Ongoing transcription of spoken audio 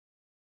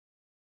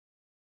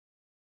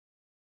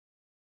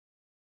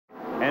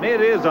and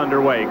it is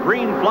underway.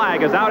 Green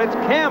flag is out. It's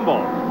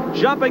Campbell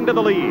jumping to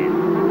the lead.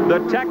 The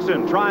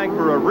Texan trying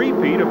for a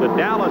repeat of the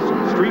Dallas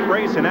street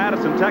race in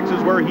Addison,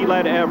 Texas, where he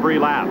led every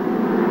lap.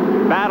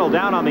 Battle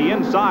down on the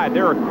inside.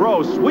 There are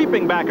Crow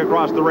sweeping back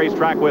across the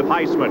racetrack with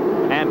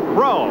Huysman, and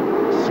Crow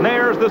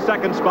snares the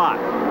second spot.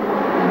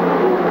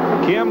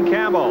 Kim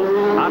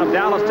Campbell out of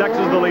Dallas,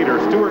 Texas, the leader.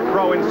 Stuart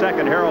Crow in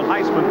second. Harald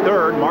Huysman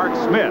third. Mark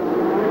Smith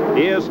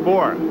is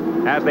fourth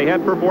as they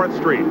head for 4th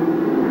Street.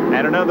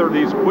 And another of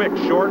these quick,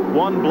 short,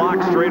 one-block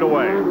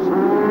straightaways.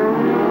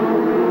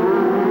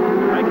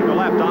 Making the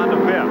left onto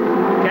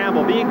 5th.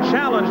 Campbell being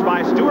challenged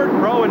by Stuart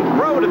Crow, and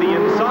Crow to the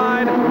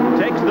inside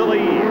takes the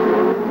lead.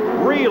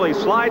 Really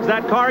slides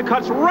that car and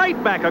cuts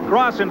right back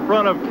across in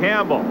front of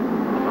Campbell.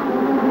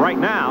 Right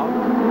now,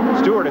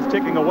 Stuart is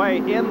ticking away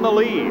in the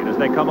lead as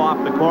they come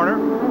off the corner.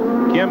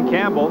 Kim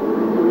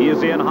Campbell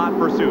is in hot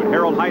pursuit.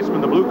 Harald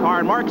Huysman, the blue car,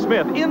 and Mark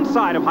Smith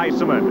inside of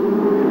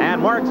Huysman.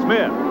 And Mark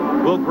Smith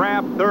will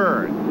grab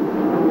 3rd.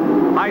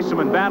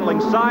 Huysman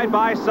battling side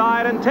by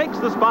side and takes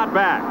the spot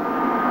back.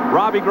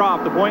 Robbie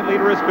Groff, the point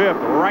leader, is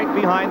 5th, right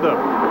behind them.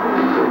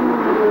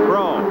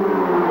 Crow,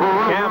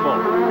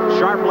 Campbell,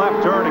 sharp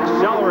left turn,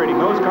 accelerating.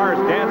 Those cars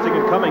dancing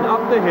and coming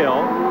up the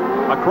hill,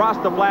 across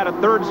the flat at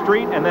 3rd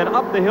Street, and then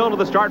up the hill to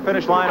the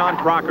start-finish line on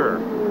Crocker.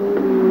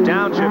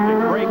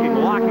 Downshifting, braking,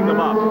 locking them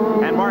up.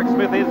 And Mark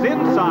Smith is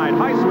inside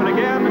Huysman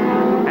again,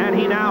 and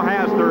he now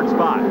has 3rd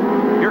spot.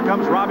 Here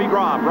comes Robbie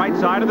Groff, right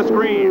side of the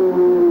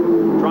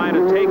screen, trying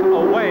to take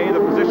away the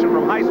position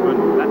from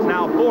Huysman. That's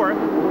now 4th,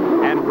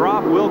 and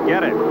Groff will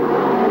get it.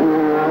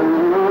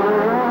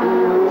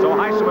 So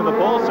Huysman, the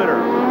pole sitter,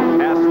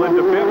 has slid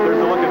to 5th. There's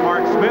a look at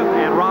Mark Smith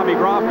and Robbie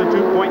Groff, the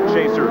 2-point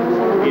chasers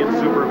in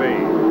Super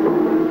Vee.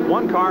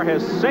 One car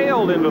has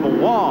sailed into the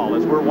wall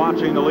as we're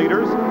watching the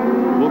leaders.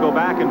 We'll go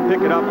back and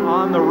pick it up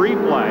on the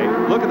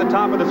replay. Look at the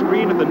top of the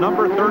screen at the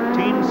number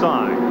 13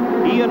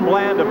 sign. Ian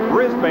Bland of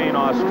Brisbane,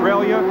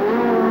 Australia,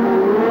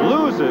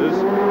 loses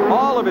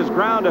all of his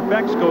ground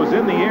effects, goes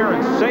in the air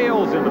and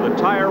sails into the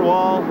tire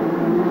wall.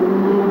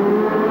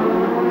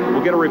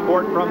 We'll get a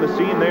report from the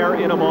scene there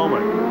in a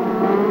moment.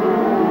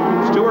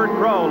 Stuart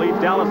Crow leads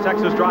Dallas,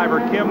 Texas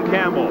driver Kim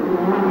Campbell.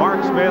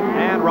 Mark Smith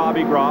and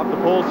Robbie Groff. The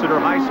pole sitter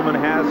Huysman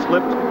has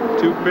slipped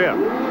to 5th.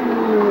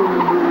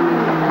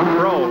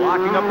 Crow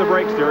locking up the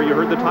brakes there. You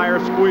heard the tire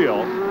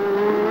squeal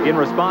in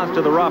response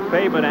to the rough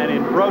pavement and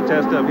in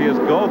protest of his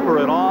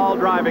go-for-it-all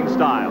driving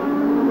style.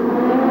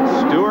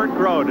 Stuart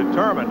Crow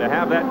determined to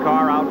have that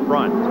car out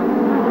front.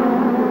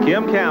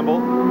 Kim Campbell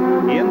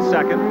in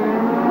 2nd.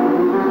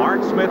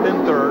 Mark Smith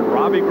in 3rd.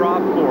 Robbie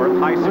Groff 4th.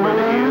 Huysman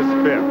is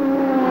 5th.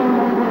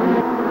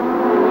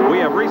 We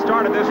have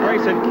restarted this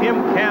race, and Kim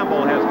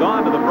Campbell has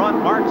gone to the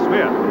front. Mark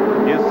Smith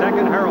is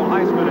 2nd. Harald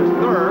Huysman is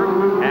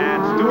 3rd.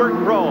 And Stuart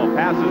Crow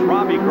passes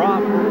Robbie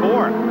Groff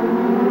for 4th.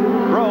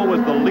 Crow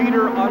was the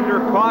leader under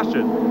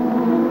caution.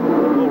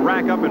 We'll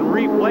rack up and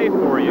replay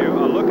for you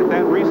a look at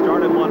that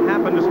restart and what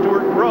happened to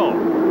Stuart Crow.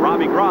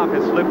 Robbie Groff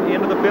has slipped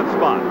into the 5th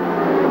spot,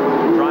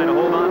 trying to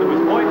hold on to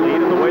his point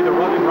lead. And the way they're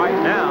running right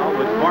now,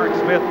 with Mark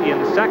Smith in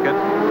 2nd,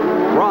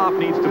 Groff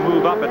needs to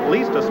move up at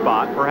least a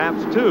spot,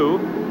 perhaps 2,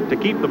 to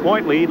keep the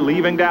point lead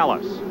leaving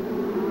Dallas.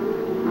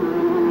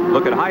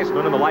 Look at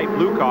Huysman in the light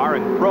blue car,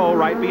 and Crow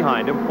right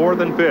behind him,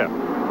 4th and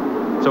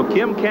 5th. So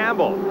Kim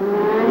Campbell,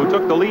 who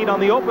took the lead on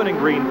the opening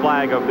green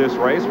flag of this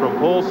race from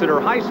pole sitter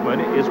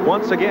Huysman, is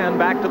once again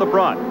back to the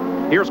front.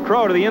 Here's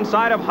Crow to the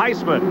inside of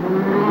Huysman.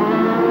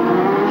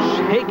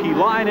 Shaky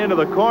line into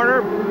the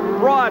corner.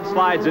 Broad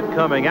slides it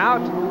coming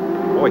out.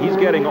 Boy, he's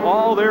getting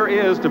all there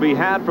is to be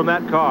had from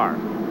that car.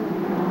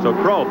 So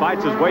Crow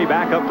fights his way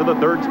back up to the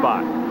 3rd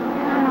spot.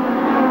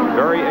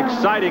 Very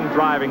exciting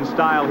driving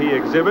style he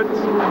exhibits.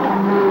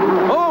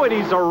 Oh, and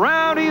he's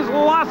around. He's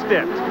lost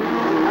it.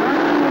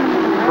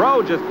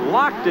 Crow just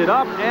locked it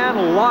up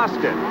and lost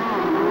it.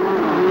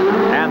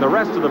 And the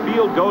rest of the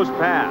field goes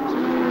past.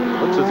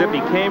 Looks as if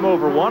he came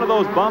over one of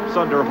those bumps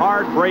under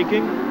hard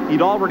braking.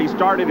 He'd already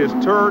started his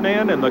turn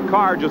in, and the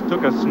car just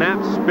took a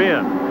snap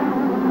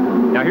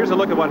spin. Now here's a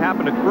look at what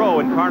happened to Crow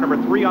in car number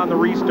 3 on the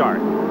restart.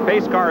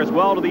 Pace car as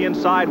well to the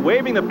inside,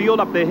 waving the field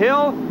up the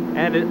hill,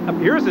 and it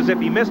appears as if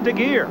he missed a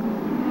gear.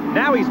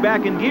 Now he's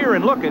back in gear,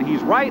 and look at,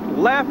 he's right,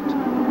 left,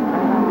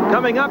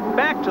 coming up,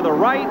 back to the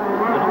right,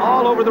 and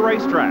all over the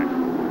racetrack.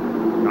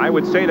 I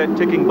would say that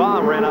ticking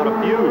bomb ran out of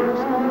fuse.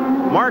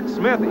 Mark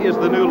Smith is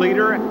the new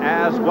leader,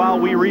 as while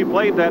we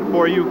replayed that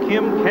for you,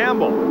 Kim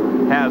Campbell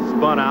has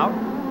spun out.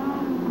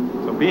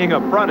 So being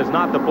up front is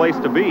not the place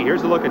to be.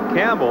 Here's a look at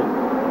Campbell,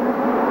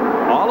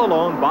 all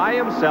alone by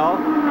himself,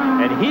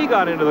 and he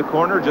got into the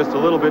corner just a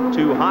little bit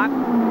too hot,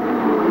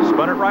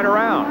 spun it right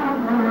around.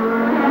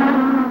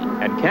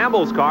 And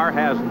Campbell's car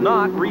has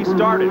not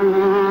restarted.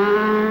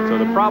 So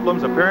the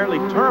problem's apparently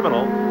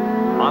terminal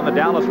on the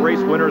Dallas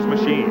race winner's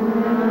machine.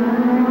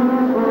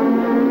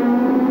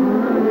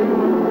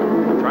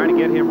 Trying to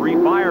get him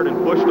refired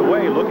and pushed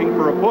away, looking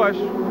for a push.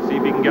 See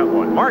if he can get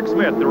one. Mark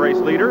Smith, the race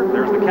leader.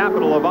 There's the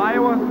capital of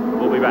Iowa.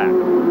 We'll be back.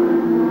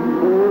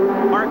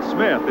 Mark Mark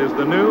Smith is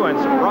the new and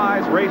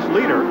surprise race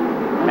leader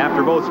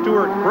after both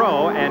Stuart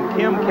Crow and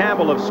Kim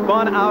Campbell have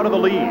spun out of the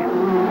lead.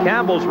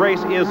 Campbell's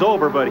race is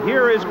over, but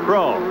here is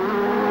Crow.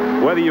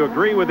 Whether you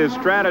agree with his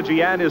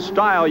strategy and his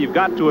style, you've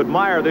got to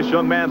admire this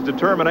young man's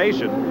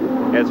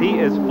determination as he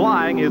is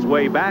flying his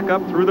way back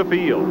up through the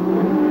field.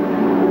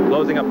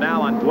 Closing up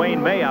now on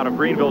Dwayne May out of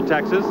Greenville,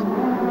 Texas.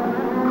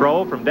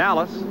 Crow from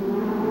Dallas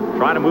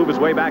trying to move his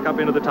way back up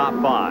into the top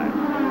 5.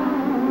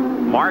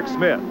 Mark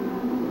Smith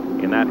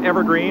in that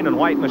evergreen and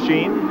white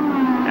machine.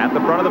 At the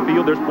front of the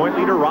field, there's point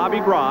leader Robbie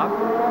Groff.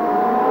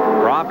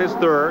 Groff is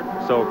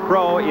 3rd, so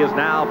Crow is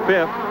now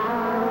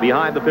 5th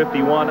behind the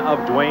 51 of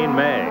Dwayne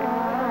May.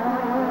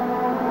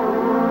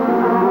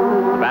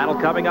 Battle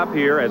coming up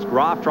here as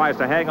Groff tries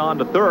to hang on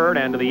to 3rd,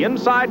 and to the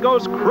inside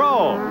goes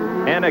Crow.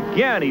 And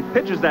again, he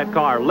pitches that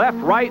car left,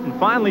 right, and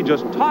finally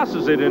just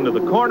tosses it into the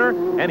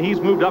corner, and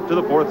he's moved up to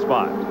the 4th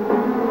spot.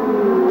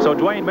 So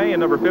Dwayne May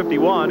in number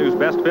 51, whose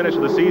best finish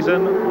of the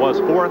season was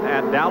 4th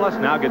at Dallas,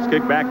 now gets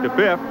kicked back to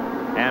 5th,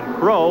 and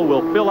Crow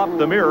will fill up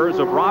the mirrors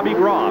of Robbie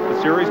Groff,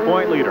 the series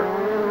point leader.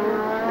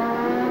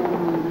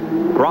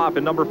 Groff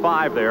in number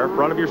 5 there,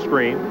 front of your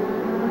screen.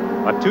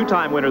 A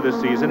 2-time winner this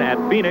season at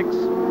Phoenix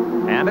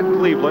and at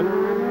Cleveland.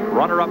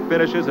 Runner-up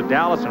finishes at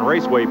Dallas and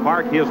Raceway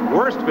Park. His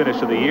worst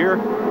finish of the year,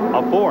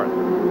 a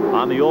 4th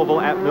on the oval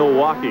at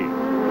Milwaukee.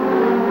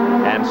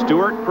 And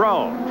Stuart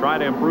Crow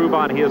trying to improve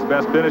on his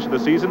best finish of the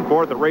season,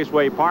 4th at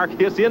Raceway Park.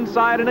 His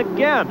inside, and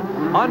again,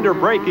 under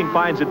braking,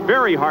 finds it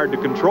very hard to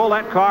control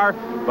that car,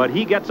 but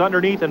he gets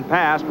underneath and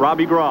past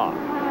Robbie Groff.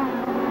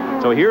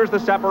 So here's the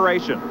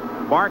separation.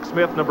 Mark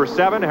Smith, number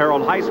 7,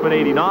 Harald Huysman,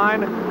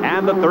 89,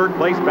 and the 3rd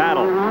place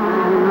battle.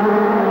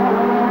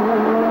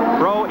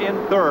 Crow in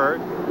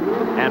 3rd,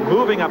 and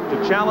moving up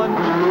to challenge,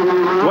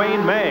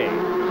 Dwayne May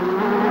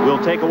will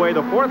take away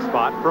the 4th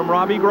spot from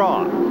Robbie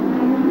Groff.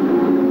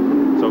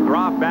 So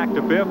Groff back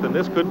to 5th, and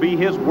this could be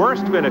his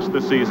worst finish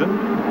this season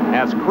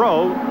as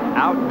Crow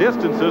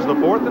outdistances the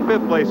 4th and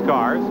 5th place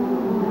cars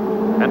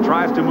and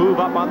tries to move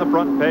up on the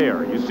front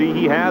pair. You see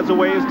he has a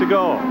ways to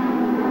go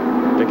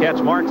to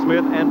catch Mark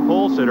Smith and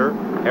pole sitter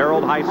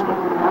Harald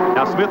Huysman.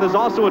 Now Smith is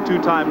also a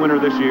 2-time winner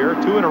this year,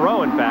 2 in a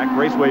row in fact,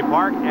 Raceway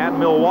Park and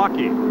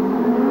Milwaukee.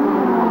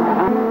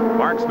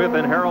 Mark Smith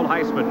and Harald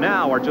Huysman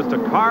now are just a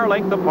car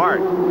length apart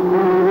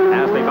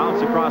as they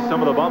bounce across some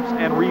of the bumps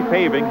and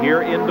repaving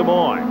here in Des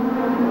Moines.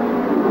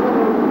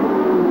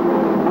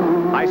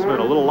 Huysman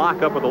a little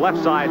lockup with the left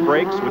side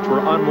brakes, which were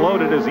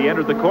unloaded as he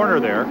entered the corner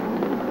there.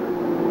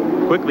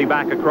 Quickly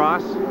back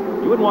across.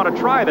 You wouldn't want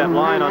to try that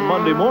line on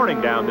Monday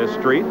morning down this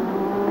street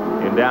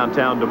in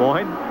downtown Des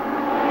Moines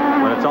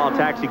when it's all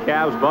taxi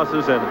cabs,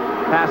 buses, and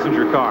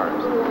passenger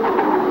cars.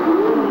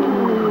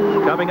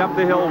 Coming up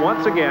the hill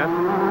once again,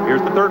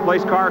 here's the 3rd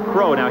place car,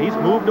 Crow. Now he's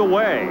moved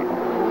away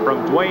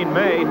from Dwayne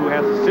May, who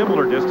has a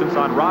similar distance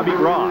on Robbie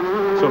Groff.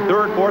 So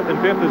 3rd, 4th, and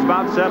 5th is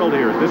about settled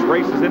here as this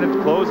race is in its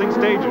closing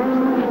stages.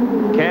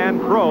 Can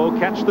Crow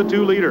catch the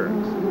 2 leaders?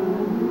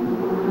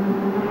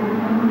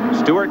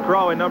 Stuart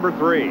Crow in number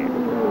 3.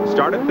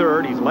 Started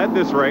 3rd. He's led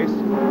this race.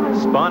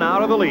 Spun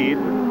out of the lead.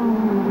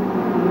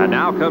 And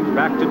now comes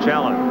back to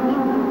challenge.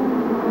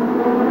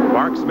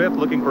 Mark Smith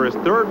looking for his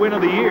 3rd win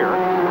of the year.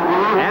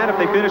 And if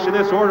they finish in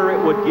this order,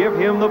 it would give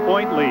him the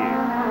point lead.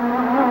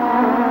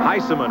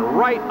 Huysman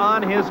right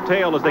on his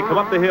tail as they come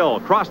up the hill,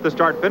 cross the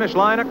start-finish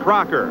line at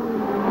Crocker,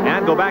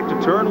 and go back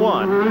to turn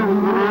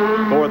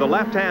 1 for the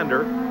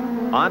left-hander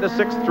onto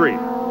 6th Street.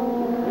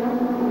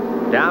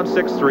 Down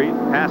 6th Street,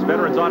 past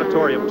Veterans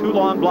Auditorium, 2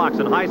 long blocks,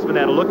 and Huysman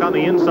had a look on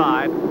the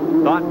inside,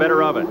 thought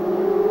better of it.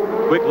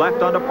 Quick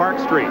left onto Park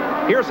Street.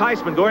 Here's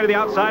Huysman going to the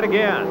outside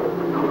again.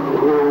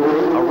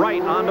 A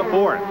right onto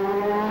 4th.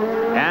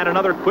 And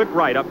another quick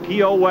right up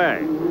Keogh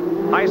Way.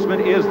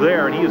 Huysman is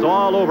there, and he is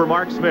all over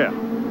Mark Smith.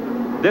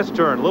 This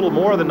turn, a little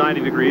more than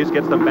 90 degrees,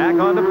 gets them back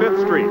onto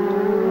 5th Street.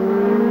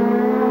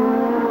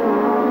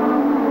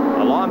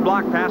 A long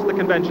block past the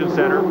Convention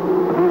Center.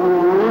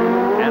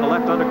 And a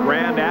left onto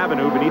Grand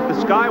Avenue beneath the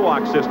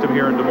Skywalk system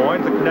here in Des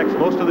Moines that connects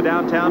most of the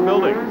downtown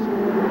buildings.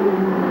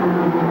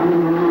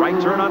 Right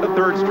turn onto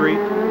 3rd Street.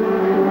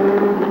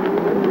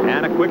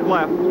 And a quick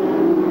left.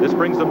 This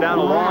brings them down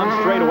a long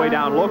straightaway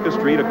down Locust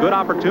Street. A good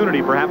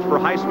opportunity perhaps for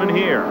Huysman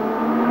here.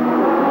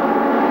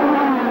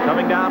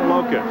 Coming down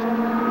Locust.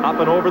 Up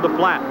and over the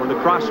flat where the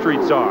cross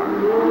streets are.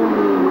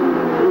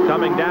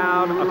 Coming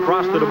down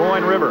across the Des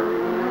Moines River.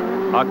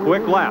 A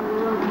quick left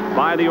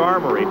by the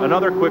Armory.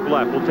 Another quick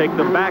left will take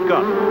them back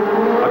up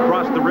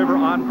across the river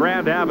on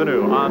Grand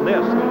Avenue. On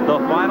this, the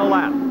final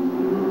lap.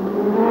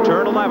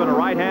 Turn 11, a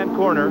right-hand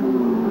corner,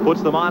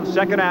 puts them on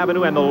 2nd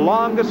Avenue and the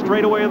longest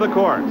straightaway of the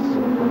course.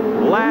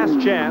 Last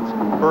chance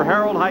for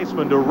Harald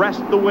Huysman to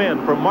wrest the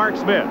win from Mark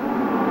Smith.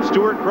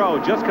 Stuart Crow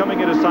just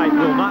coming into sight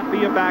will not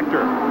be a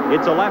factor.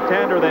 It's a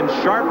left-hander, then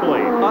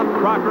sharply up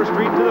Crocker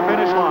Street to the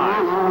finish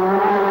line.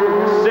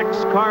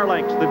 6 car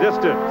lengths the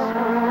distance.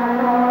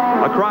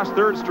 Across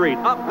 3rd Street,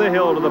 up the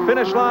hill to the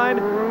finish line,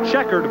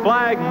 checkered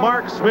flag,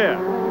 Mark Smith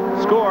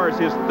scores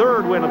his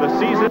 3rd win of the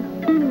season.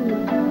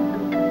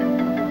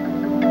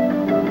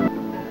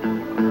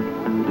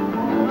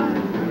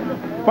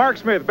 Mark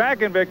Smith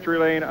back in victory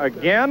lane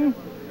again.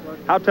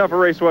 How tough a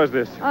race was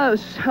this? It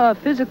was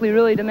physically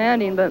really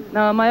demanding, but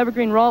my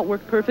evergreen Ralt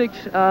worked perfect.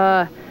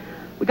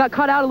 We got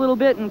caught out a little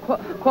bit in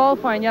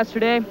qualifying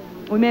yesterday.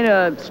 We made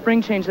a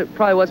spring change that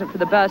probably wasn't for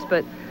the best,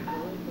 but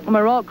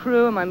my Ralt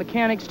crew and my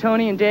mechanics,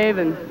 Tony and Dave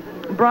and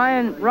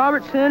Brian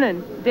Robertson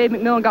and Dave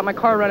McMillan, got my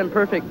car running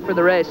perfect for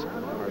the race.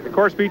 The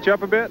course beat you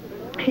up a bit?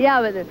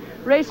 Yeah, but the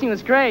racing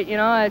was great. You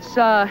know,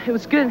 it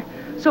was good.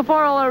 So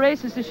far, all our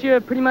races this year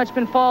have pretty much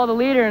been follow the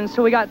leader, and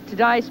so we got to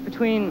dice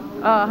between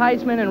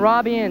Huysman and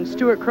Robbie and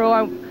Stuart Crow.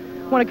 I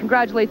want to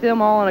congratulate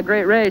them all on a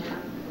great race,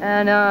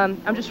 and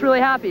I'm just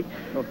really happy.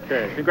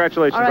 Okay,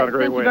 congratulations on a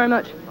great win. Thank you very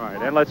much. All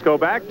right, and let's go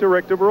back to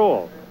Rick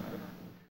DeBrule.